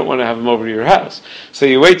really don't want to have him over to your house. So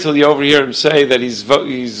you wait till you overhear him say that he's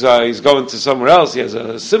going to somewhere else. He has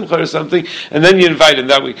a simcha or something, and then you invite him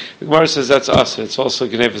that week. The Gemara says that's us. It's also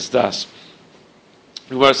Genevas Das.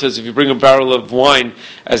 The Gemara says if you bring a barrel of wine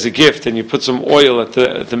as a gift and you put some oil at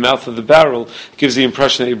the mouth of the barrel, it gives the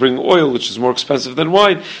impression that you bring oil, which is more expensive than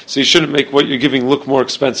wine. So you shouldn't make what you're giving look more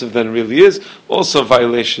expensive than it really is. Also a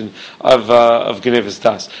violation of Genevas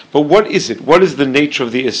Das. But what is it? What is the nature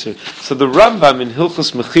of the Isser? So the Rambam in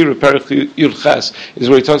Hilchos Mechira Perek Yulches is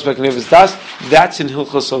where he talks about Genevas Das. That's in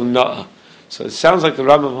Hilchos Ona'ah. So it sounds like the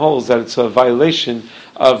Rambam holds that it's a violation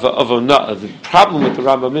of Ona'ah. The problem with the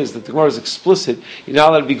Rambam is that the Gemara is explicit. You're not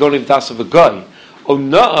allowed to be Genev Das of a guy.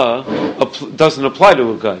 Ona'ah doesn't apply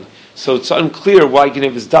to a guy. So it's unclear why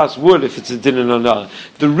Genevas Das would if it's a din in Ona'ah.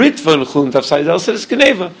 The Ritva in Chulun Daf Side Dalet says it's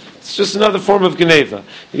Geneva. It's just another form of Geneva.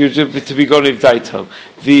 You're to be Genev Daito.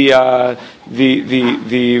 The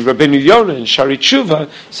Rabbeinu Yonah in Shari Tshuva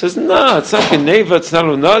says, no, it's not Geneva, it's not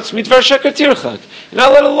Ona'ah, it's Midvar Sheker Tirchak. You're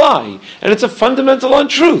not allowed to lie. And it's a fundamental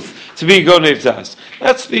untruth to be Genev Das.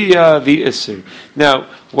 That's the Isser. Now,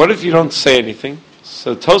 what if you don't say anything?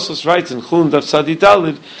 So Tosfos writes in Chulun Daf Sadi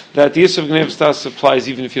Dalid that the Isser of Genevas Das applies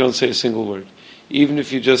even if you don't say a single word. Even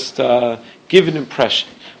if you just give an impression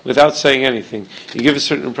without saying anything. You give a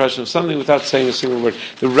certain impression of something without saying a single word.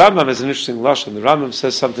 The Rambam has an interesting lashon. The Rambam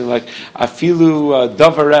says something like, Afilu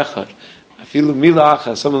davar echad. Filu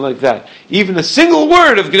milacha, something like that. Even a single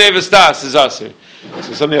word of Gnevas Das is Asr.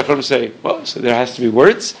 So some of the say, well, so there has to be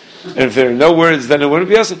words? And if there are no words, then it wouldn't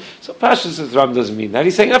be Asr. So Pashas says Ram doesn't mean that.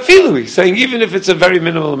 He's saying Afilu. He's saying even if it's a very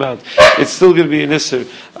minimal amount, it's still going to be an Isser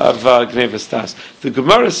of Gnevas Das. The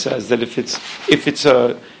Gemara says that if it's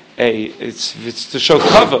to show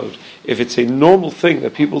kavod, if it's a normal thing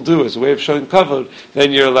that people do as a way of showing kavod,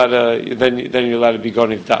 then you're allowed to be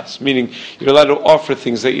gonev das. Meaning you're allowed to offer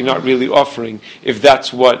things that you're not really offering if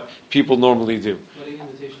that's what people normally do. Wedding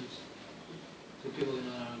invitations to people you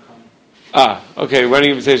know are uncommon. Okay.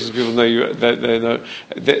 Wedding invitations, people know you. That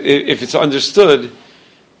if it's understood,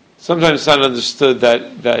 sometimes it's not understood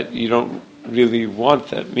that you don't really want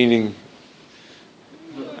that. Meaning.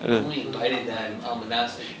 Only invited them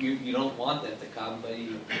monastic. You don't want them to come, but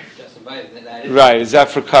you just invited them. Right, is that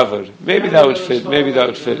for covered? Maybe that would fit. Maybe that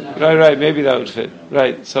would fit. Right. Maybe that would fit.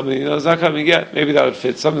 Right, something is not coming yet. Maybe that would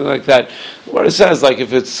fit. Something like that. What it says, like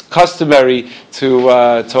if it's customary to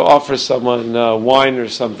offer someone wine or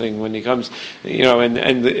something when he comes,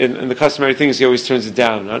 and the customary thing is he always turns it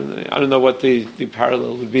down. I don't know what the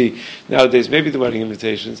parallel would be nowadays. Maybe the wedding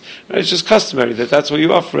invitations. Right? It's just customary that's what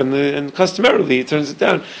you offer, and customarily he turns it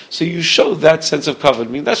down. So you show that sense of covered. I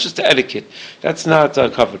mean, that's just etiquette. That's not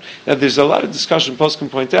covered. Now, there's a lot of discussion. Post can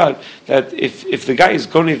point out that if the guy is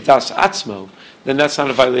gonev das atzmo, then that's not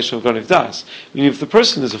a violation of gonev das. I mean, if the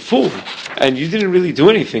person is a fool and you didn't really do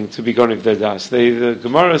anything to be gonev das, the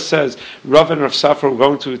Gemara says Rav and Rav Safra were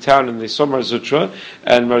going to a town and they saw Mar Zutra,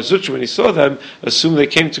 and Mar Zutra, when he saw them, assumed they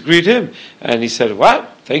came to greet him, and he said, "Wow,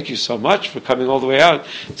 thank you so much for coming all the way out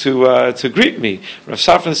to greet me." Rav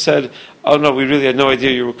Safra said, "Oh no, we really had no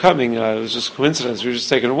idea you were coming. It was just a coincidence. We were just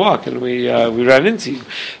taking a walk and we ran into you."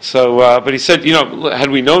 So, but he said, had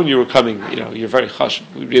we known you were coming, you're very hush.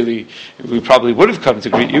 We probably would have come to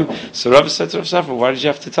greet you. So Rav said to Rav Safra, "Why did you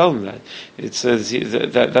have to tell him that? It says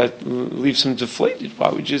that leaves him deflated. Why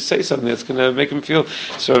would you say something that's going to make him feel?"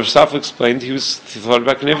 So Rav Safra explained he thought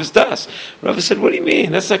about Gnevas Das. Rav said, "What do you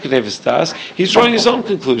mean? That's not Gnevas Das. He's drawing his own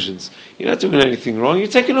conclusions. You're not doing anything wrong. You're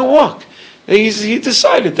taking a walk." He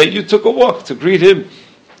decided that you took a walk to greet him.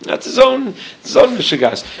 That's his own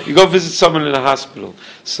mishigas. You go visit someone in a hospital.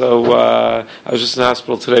 So I was just in a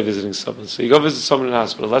hospital today visiting someone. So you go visit someone in a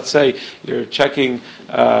hospital. Let's say you're checking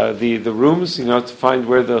the rooms, to find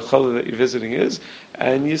where the challah that you're visiting is,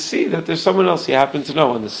 and you see that there's someone else you happen to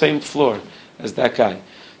know on the same floor as that guy.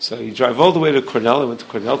 So you drive all the way to Cornell. I went to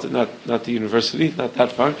Cornell, not the university, not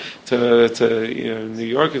that far, to New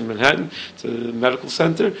York and Manhattan, to the medical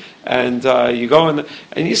center, and you go and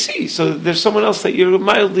you see. So there's someone else that you're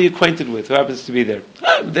mildly acquainted with who happens to be there.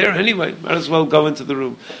 I'm there anyway. Might as well go into the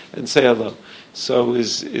room and say hello. So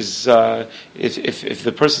if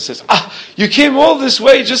the person says, you came all this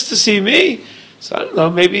way just to see me? So I don't know.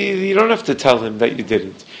 Maybe you don't have to tell him that you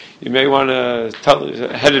didn't. You may want to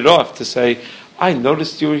head it off to say, "I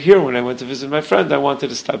noticed you were here when I went to visit my friend. I wanted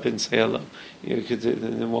to stop in and say hello."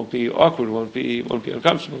 It won't be awkward. It won't be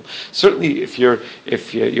uncomfortable. Certainly, if your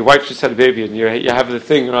wife just had a baby and you have the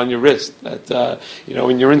thing on your wrist that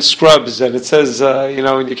when you're in scrubs and it says and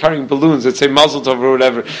you're carrying balloons that say Mazel Tov or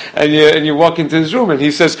whatever, and you walk into his room and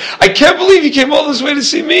he says, "I can't believe you came all this way to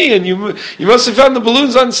see me, and you must have found the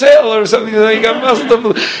balloons on sale or something." You got Mazel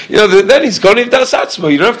Tov. Then he's going to das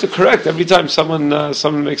atzmo. You don't have to correct every time someone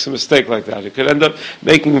makes a mistake like that. It could end up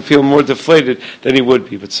making him feel more deflated than he would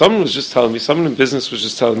be. But someone in business was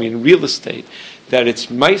just telling me in real estate that it's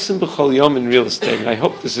meisim b'chol yom in real estate, and I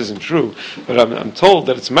hope this isn't true, but I'm told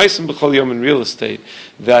that it's meisim b'chol yom in real estate,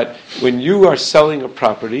 that when you are selling a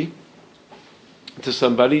property to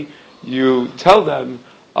somebody, you tell them,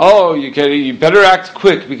 you better act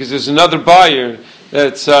quick because there's another buyer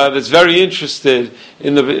that's very interested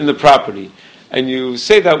in the property. And you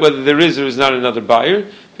say that whether there is or is not another buyer,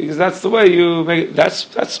 because that's the way you make it.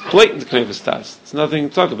 That's blatant Gnevas Das. It's nothing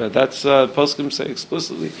to talk about. That's poskim say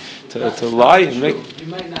explicitly to lie and make. You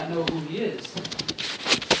might not know who he is.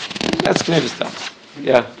 That's Gnevas Das.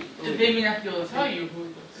 Yeah. They may not be able to tell you who.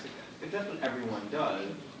 If that's what everyone does,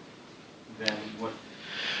 then what?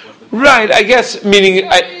 Right, I guess, meaning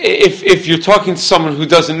if you're talking to someone who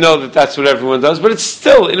doesn't know that that's what everyone does, but it's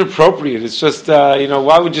still inappropriate. It's just,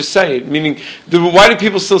 why would you say it? Meaning, why do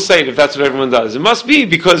people still say it if that's what everyone does? It must be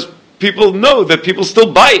because people know that people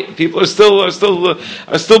still buy it. People are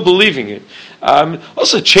still believing it.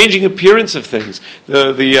 Also, changing appearance of things.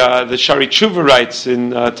 The Shari Tshuva writes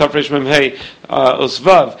in Tafresh Memhei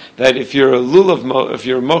Osvav that if you're a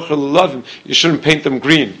mocher lulavim, you shouldn't paint them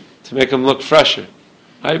green to make them look fresher.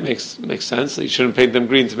 Right, makes sense. You shouldn't paint them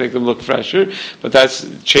green to make them look fresher, but that's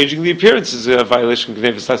changing the appearance is a violation of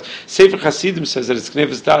Gnevus Das. Sefer Hasidim says that it's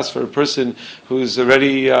Gnevus Das for a person who's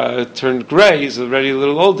already turned gray, he's already a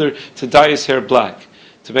little older, to dye his hair black,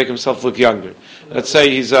 to make himself look younger. Let's say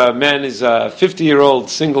he's a 50-year-old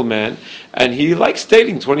single man, and he likes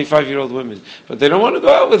dating 25-year-old women, but they don't want to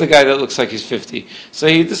go out with a guy that looks like he's 50. So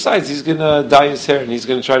he decides he's going to dye his hair, and he's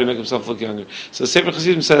going to try to make himself look younger. So Sefer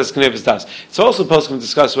Chassidim says Knevus Das. It's also possible to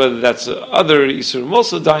discuss whether that's other Yisurim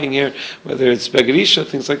also dyeing hair, whether it's Begarisha,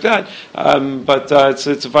 things like that. But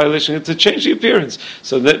it's a violation to change the appearance.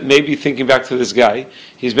 So that maybe thinking back to this guy,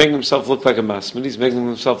 he's making himself look like a masmid, he's making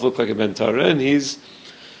himself look like a ben Torah, and he's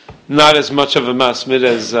not as much of a masmid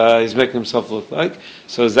as he's making himself look like.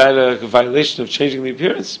 So is that a violation of changing the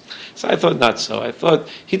appearance? So I thought not so. I thought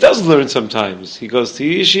he does learn sometimes. He goes to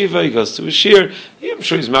yeshiva, he goes to a shir. I'm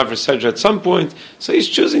sure he's Mavra Sedra at some point. So he's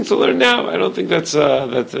choosing to learn now. I don't think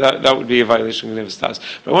that would be a violation of Gnevus Das.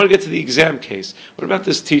 But I want to get to the exam case. What about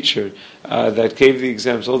this teacher that gave the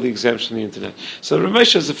exams, all the exams from the internet? So Rav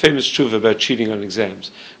Moshe has a famous tshuva about cheating on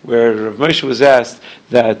exams, where Rav Moshe was asked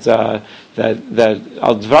that al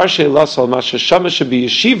dvar she'elas al masha shama shebi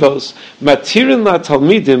yeshivos matirin la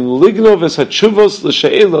talmidim lignov es hatshuvos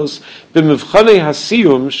l'she'elos b'mivchanei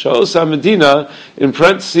hasiyum sha'os ha'medina in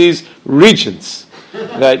parentheses regents.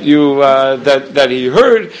 That he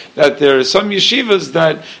heard that there are some yeshivas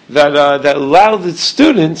that allow the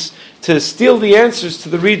students to steal the answers to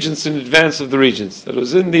the regents in advance of the regents. That it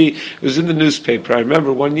was in the newspaper. I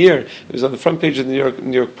remember one year it was on the front page of the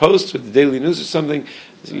New York Post or the Daily News or something.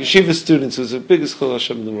 Yeshiva students, it was the biggest Chil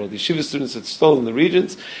Hashem in the world. Yeshiva students had stolen the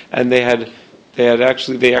regents, and they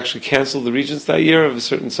actually canceled the regents that year of a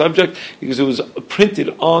certain subject because it was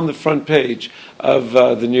printed on the front page of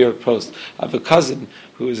the New York Post. I have a cousin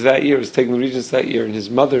who was taking the regents that year, and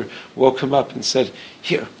his mother woke him up and said,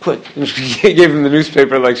 "Here, quick!" And she gave him the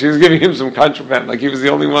newspaper like she was giving him some contraband, like he was the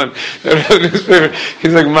only one that read the newspaper.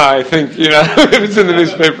 He's like, "Ma, I think if it's in the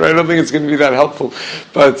newspaper, I don't think it's going to be that helpful."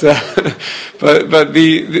 But so Rav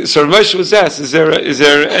Moshe was asked, "Is there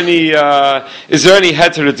any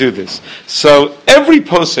heter to do this?" So every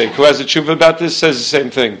posek who has a tshuva about this says the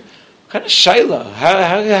same thing. What kind of shaila?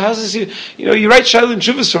 How's this? You write shaila in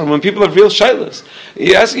Shuvah when people have real shailas.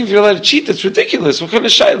 You're asking if you're allowed to cheat. That's ridiculous. What kind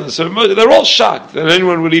of shaila? So they're all shocked that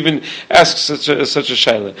anyone would even ask such a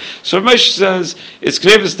shaila. So Rav Moshe says it's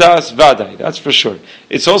gnevus das vadai. That's for sure.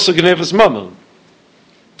 It's also gnevus mamon.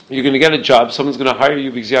 You're going to get a job, someone's going to hire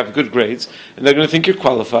you because you have good grades, and they're going to think you're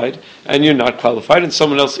qualified, and you're not qualified, and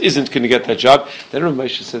someone else isn't going to get that job. Then Rav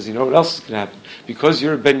Moshe says, you know what else is going to happen? Because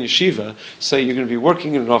you're a ben yeshiva, say you're going to be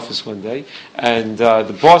working in an office one day, and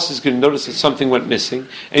the boss is going to notice that something went missing,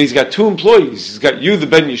 and he's got two employees. He's got you, the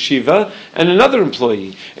ben yeshiva, and another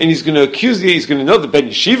employee. And he's going to he's going to know the ben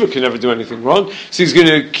yeshiva can never do anything wrong, so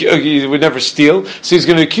he would never steal, so he's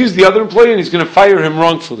going to accuse the other employee, and he's going to fire him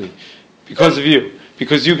wrongfully because of you.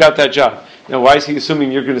 Because you got that job. Now, why is he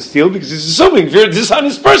assuming you're going to steal? Because he's assuming if you're a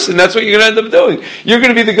dishonest person, that's what you're going to end up doing. You're going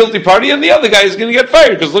to be the guilty party, and the other guy is going to get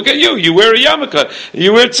fired. Because look at you. You wear a yarmulke.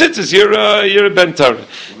 You wear tzitzis. You're a ben Torah.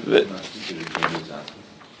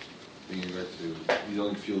 He's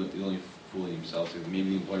only fooling himself. Maybe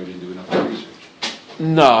the employer didn't do enough research.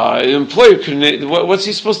 No, the employer couldn't. What's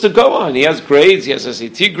he supposed to go on? He has grades, he has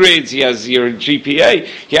SAT grades, he has your GPA.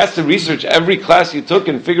 He has to research every class you took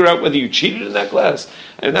and figure out whether you cheated in that class.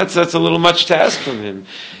 And that's a little much to ask from him.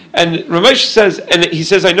 And Rav Moshe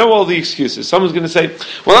says, I know all the excuses. Someone's going to say,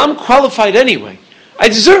 well, I'm qualified anyway. I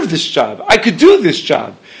deserve this job. I could do this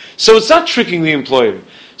job. So it's not tricking the employer.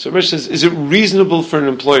 So Rav Moshe says, is it reasonable for an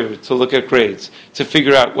employer to look at grades, to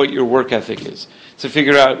figure out what your work ethic is, to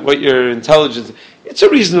figure out what your intelligence is? It's a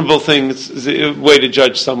reasonable thing, it's a way to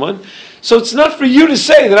judge someone. So it's not for you to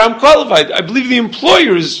say that I'm qualified. I believe the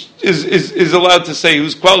employer is allowed to say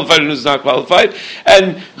who's qualified and who's not qualified.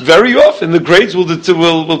 And very often the grades will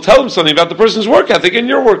tell him something about the person's work ethic, and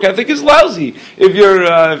your work ethic is lousy if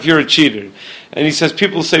you're a cheater. And he says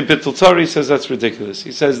people say bittul Torah. He says that's ridiculous.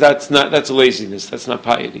 He says that's laziness. That's not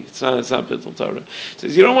piety. It's not bittul Torah. He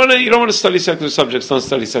says you don't want to study secular subjects. Don't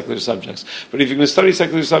study secular subjects. But if you're going to study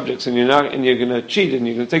secular subjects and you're going to cheat and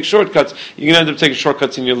you're going to take shortcuts, you're going to end up taking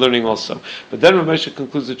shortcuts in your learning also. But then Rav Moshe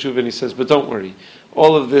concludes the tshuva and he says, but don't worry.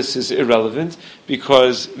 All of this is irrelevant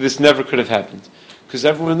because this never could have happened. Because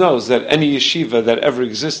everyone knows that any yeshiva that ever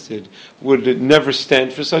existed would never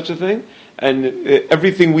stand for such a thing, and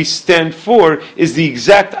everything we stand for is the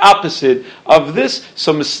exact opposite of this.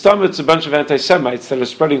 So Mistamit's a bunch of anti-Semites that are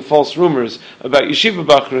spreading false rumors about Yeshiva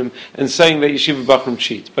Bachrim and saying that Yeshiva Bachrim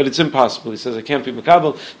cheat. But it's impossible. He says, I can't be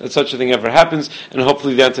Makabel that such a thing ever happens, and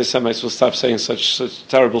hopefully the anti-Semites will stop saying such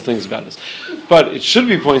terrible things about us. But it should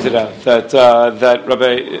be pointed out that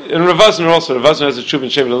Rabbi, and Rav Wosner also, Rav Wosner has a Tshuva in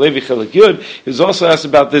Shevet Levi Chelik Yud. He was also asked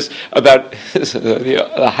about this, about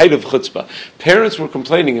the height of chutzpah. Parents were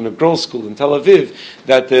complaining in a girls' school in Tel Aviv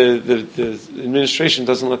that the administration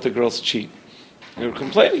doesn't let the girls cheat. They were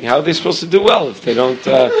complaining. How are they supposed to do well if they don't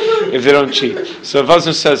cheat? So Rav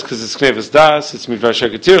Wosner says because it's knevus das, it's midvar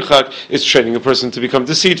sheketirchak, it's training a person to become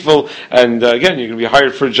deceitful, and again you're going to be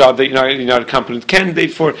hired for a job that you're not a competent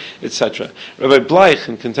candidate for, etc. Rabbi Bleich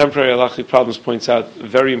in Contemporary Halachic Problems points out a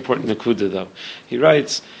very important nakuda though. He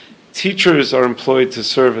writes, teachers are employed to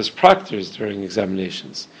serve as proctors during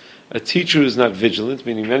examinations. A teacher who is not vigilant,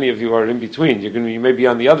 meaning many of you are in between. You may be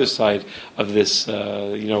on the other side of this,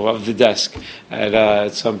 of the desk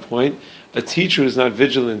at some point. A teacher who is not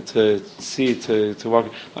vigilant to walk.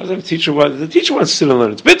 A lot of times the teacher wants to sit and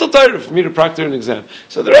learn. It's bittul Torah for me to proctor an exam.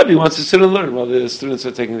 So the Rebbe wants to sit and learn while the students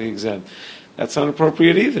are taking the exam. That's not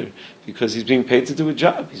appropriate either, because he's being paid to do a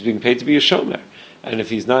job. He's being paid to be a shomer. And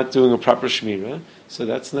if he's not doing a proper shmirah, so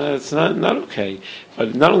it's not okay.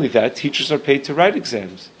 But not only that, teachers are paid to write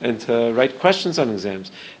exams and to write questions on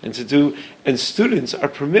exams and students are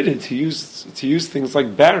permitted to use things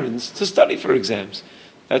like barons to study for exams.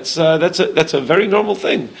 That's a very normal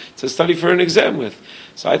thing to study for an exam with.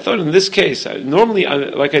 So I thought in this case, normally,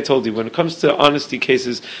 like I told you, when it comes to honesty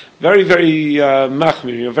cases, very, very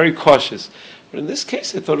machmir, very cautious. But in this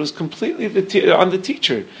case, I thought it was completely on the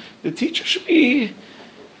teacher. The teacher should be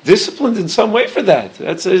disciplined in some way for that.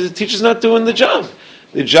 The teacher's not doing the job.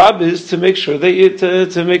 The job is to make sure that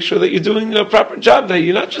you're doing a proper job. That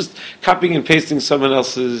you're not just copying and pasting someone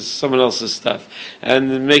else's stuff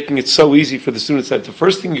and making it so easy for the students that the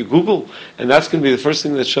first thing you Google and that's going to be the first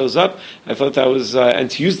thing that shows up. I thought that was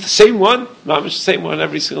and to use the same one, not the same one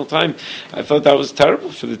every single time. I thought that was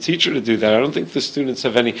terrible for the teacher to do that. I don't think the students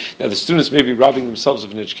have any. Now the students may be robbing themselves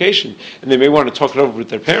of an education, and they may want to talk it over with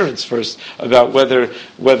their parents first about whether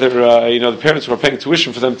the parents who are paying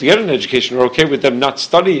tuition for them to get an education are okay with them not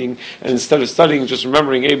studying, and instead of studying, just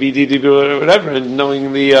remembering A, B, D, D, B, whatever, and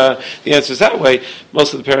knowing the answers that way.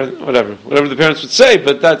 Most of the parents, whatever the parents would say,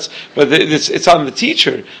 but it's on the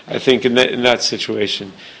teacher, I think, in that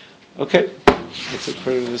situation. Okay, that's it for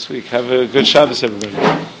this week. Have a good Shabbos, everybody.